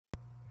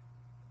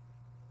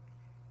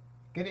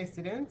Good day,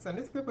 students. In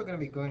this clip, we're going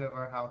to be going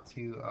over how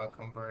to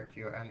convert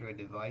your Android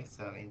device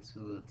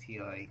into a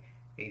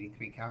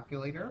TI-83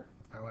 calculator.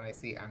 When I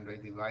say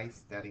Android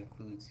device, that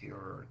includes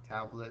your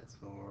tablets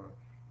or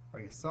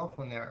your cell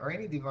phone or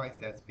any device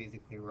that's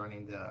basically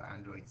running the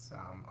Android's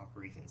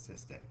operating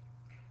system.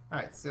 All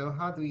right, so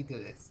how do we do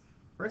this?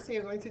 First thing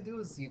you're going to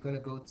do is you're going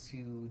to go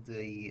to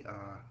the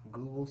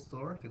Google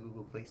Store, the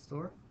Google Play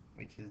Store,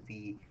 which is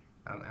the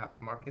app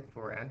market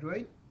for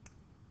Android,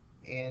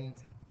 and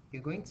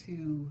you're going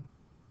to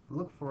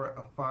look for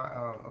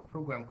a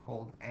program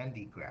called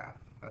AndyGraph.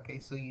 Okay,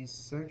 so you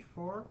search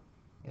for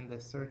in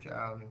the search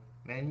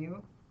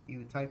menu,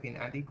 you type in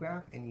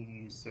AndyGraph and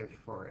you search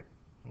for it.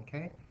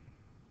 Okay,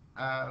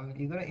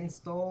 you're gonna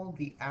install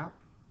the app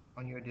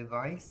on your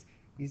device.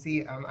 You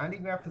see,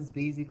 AndyGraph is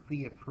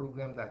basically a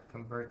program that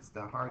converts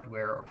the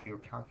hardware of your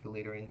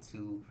calculator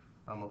into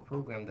a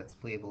program that's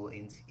playable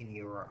in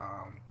your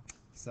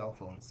cell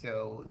phone.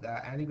 So the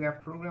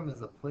AndyGraph program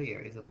is a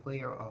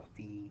player of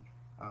the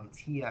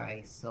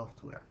TI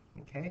software.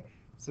 Okay,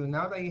 so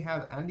now that you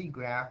have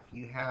AndyGraph,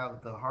 you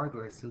have the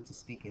hardware, so to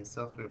speak, in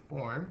software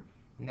form.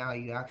 Now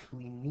you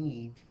actually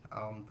need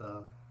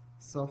the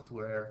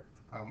software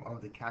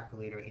of the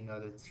calculator in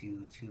order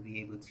to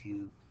be able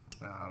to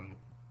um,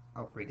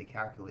 operate the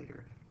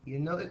calculator.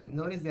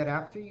 Notice that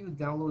after you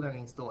download and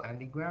install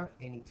AndyGraph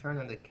and you turn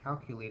on the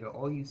calculator,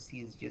 all you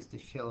see is just the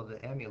shell of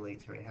the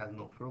emulator. It has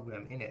no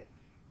program in it.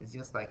 It's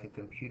just like a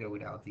computer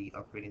without the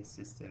operating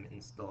system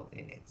installed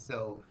in it.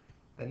 So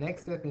the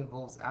next step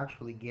involves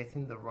actually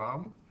getting the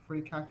ROM for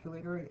the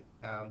calculator,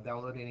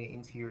 downloading it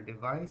into your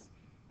device,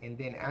 and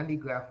then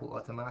AndyGraph will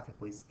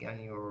automatically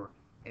scan your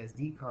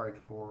SD card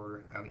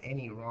for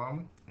any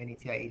ROM, any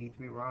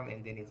TI-83 ROM,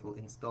 and then it will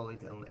install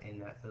it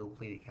and it will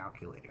play the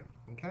calculator.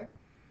 Okay?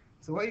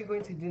 So what you're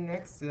going to do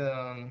next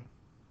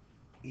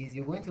is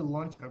you're going to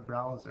launch a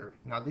browser.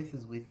 Now this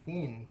is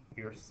within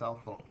your cell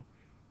phone.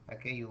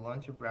 Okay, you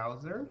launch a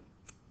browser,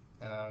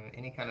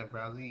 any kind of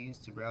browser you use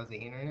to browse the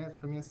internet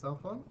from your cell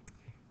phone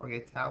or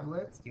your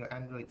tablet, your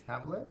Android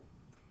tablet.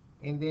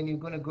 And then you're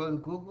going to go to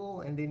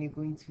Google and then you're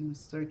going to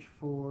search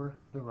for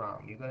the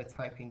ROM. You're going to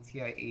type in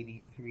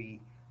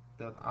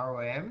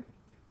TI-83.ROM.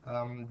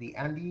 The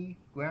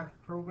AndyGraph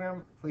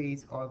program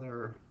plays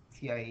other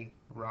TI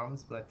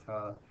ROMs, but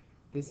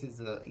this is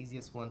the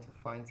easiest one to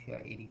find,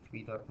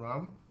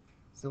 TI-83.ROM.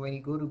 So when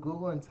you go to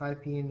Google and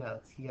type in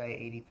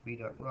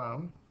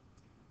TI-83.ROM,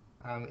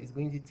 it's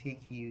going to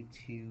take you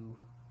to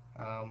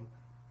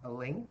a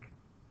link.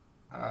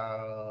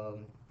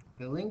 Um,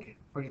 the link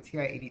for the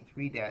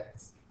TI-83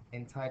 that's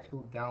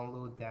entitled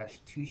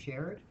download-2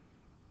 shared.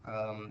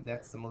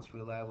 That's the most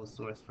reliable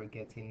source for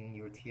getting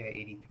your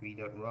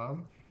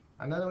TI-83.ROM.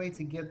 Another way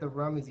to get the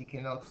ROM is you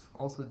can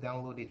also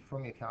download it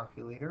from your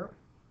calculator.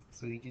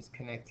 So you just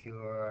connect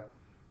your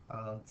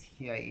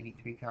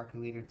TI-83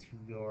 calculator to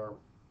your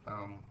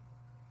um,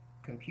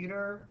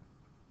 computer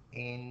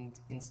and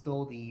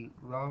install the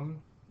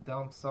ROM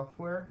dump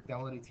software,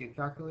 download it to your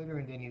calculator,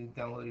 and then you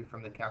download it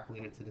from the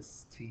calculator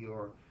to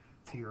your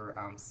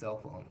cell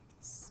phone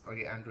or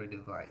your Android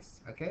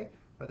device. Okay,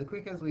 but the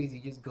quickest way is you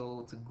just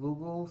go to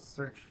Google,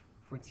 search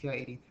for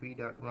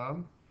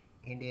TI-83.ROM,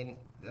 and then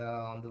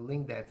the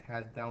link that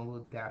has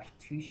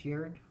download-2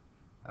 shared.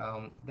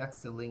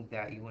 That's the link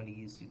that you want to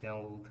use to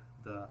download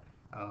the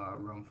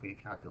ROM for your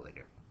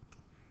calculator.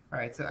 All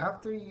right, so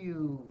after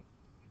you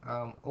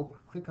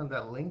click on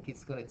that link,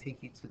 it's going to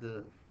take you to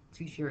the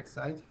two shared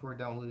sites for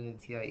downloading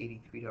the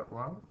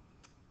TI-83.ROM.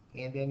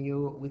 And then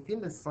you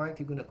within the site,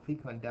 you're going to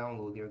click on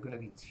download. There are going to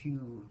be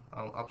two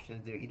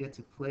options there, either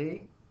to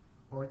play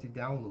or to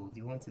download.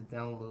 You want to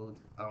download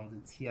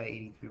the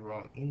TI-83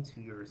 ROM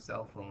into your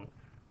cell phone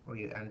or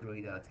your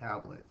Android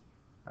tablet.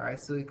 All right,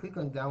 so you click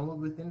on download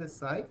within the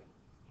site.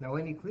 Now,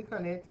 when you click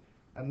on it,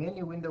 a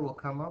menu window will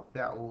come up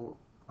that will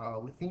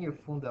within your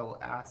phone that will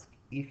ask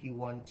if you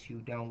want to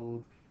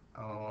download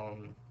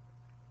um,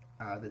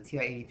 the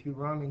TI-83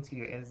 ROM into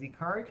your SD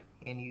card,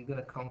 and you're going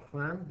to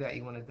confirm that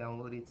you want to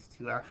download it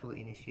to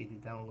actually initiate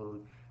the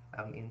download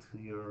into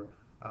your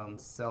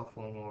cell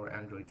phone or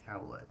Android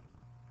tablet.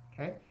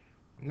 Okay.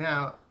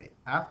 Now,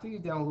 after you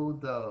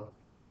download the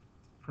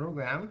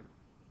program,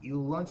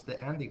 you launch the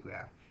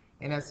AndyGraph,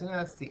 and as soon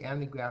as the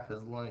AndyGraph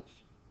is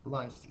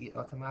launched, it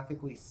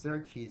automatically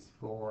searches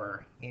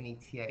for any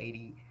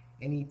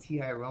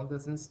TI ROM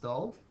that's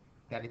installed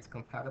that it's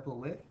compatible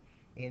with.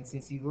 And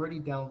since you've already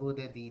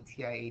downloaded the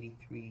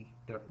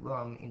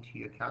TI-83.ROM into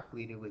your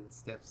calculator with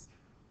steps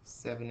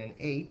 7 and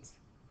 8,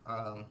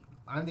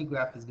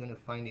 AndyGraph is going to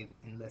find it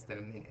in less than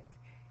a minute.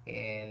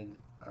 And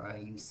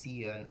you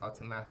see an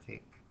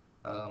automatic,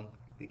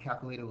 the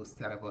calculator will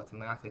start up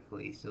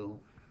automatically. So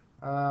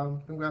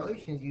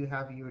congratulations, you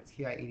have your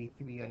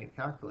TI-83 on your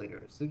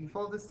calculator. So if you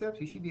follow the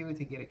steps, you should be able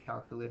to get a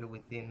calculator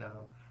within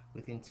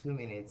 2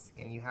 minutes,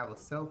 and you have a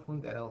cell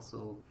phone that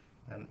also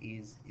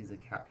is a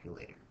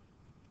calculator.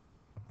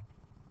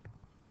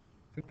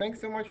 So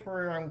thanks so much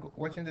for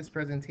watching this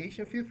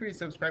presentation. Feel free to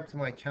subscribe to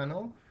my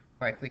channel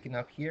by clicking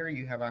up here.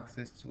 You have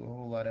access to a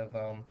whole lot of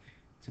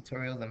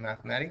tutorials on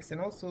mathematics, and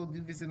also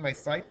do visit my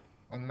site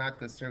on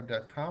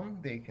mathcoserve.com.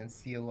 There you can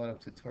see a lot of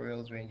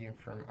tutorials ranging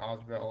from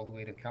algebra all the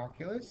way to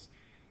calculus.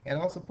 And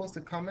also post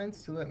a comment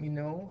to let me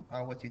know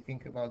what you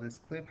think about this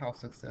clip, how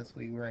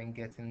successful you were in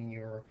getting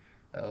your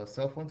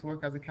cell phone to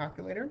work as a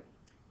calculator.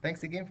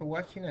 Thanks again for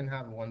watching and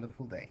have a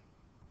wonderful day.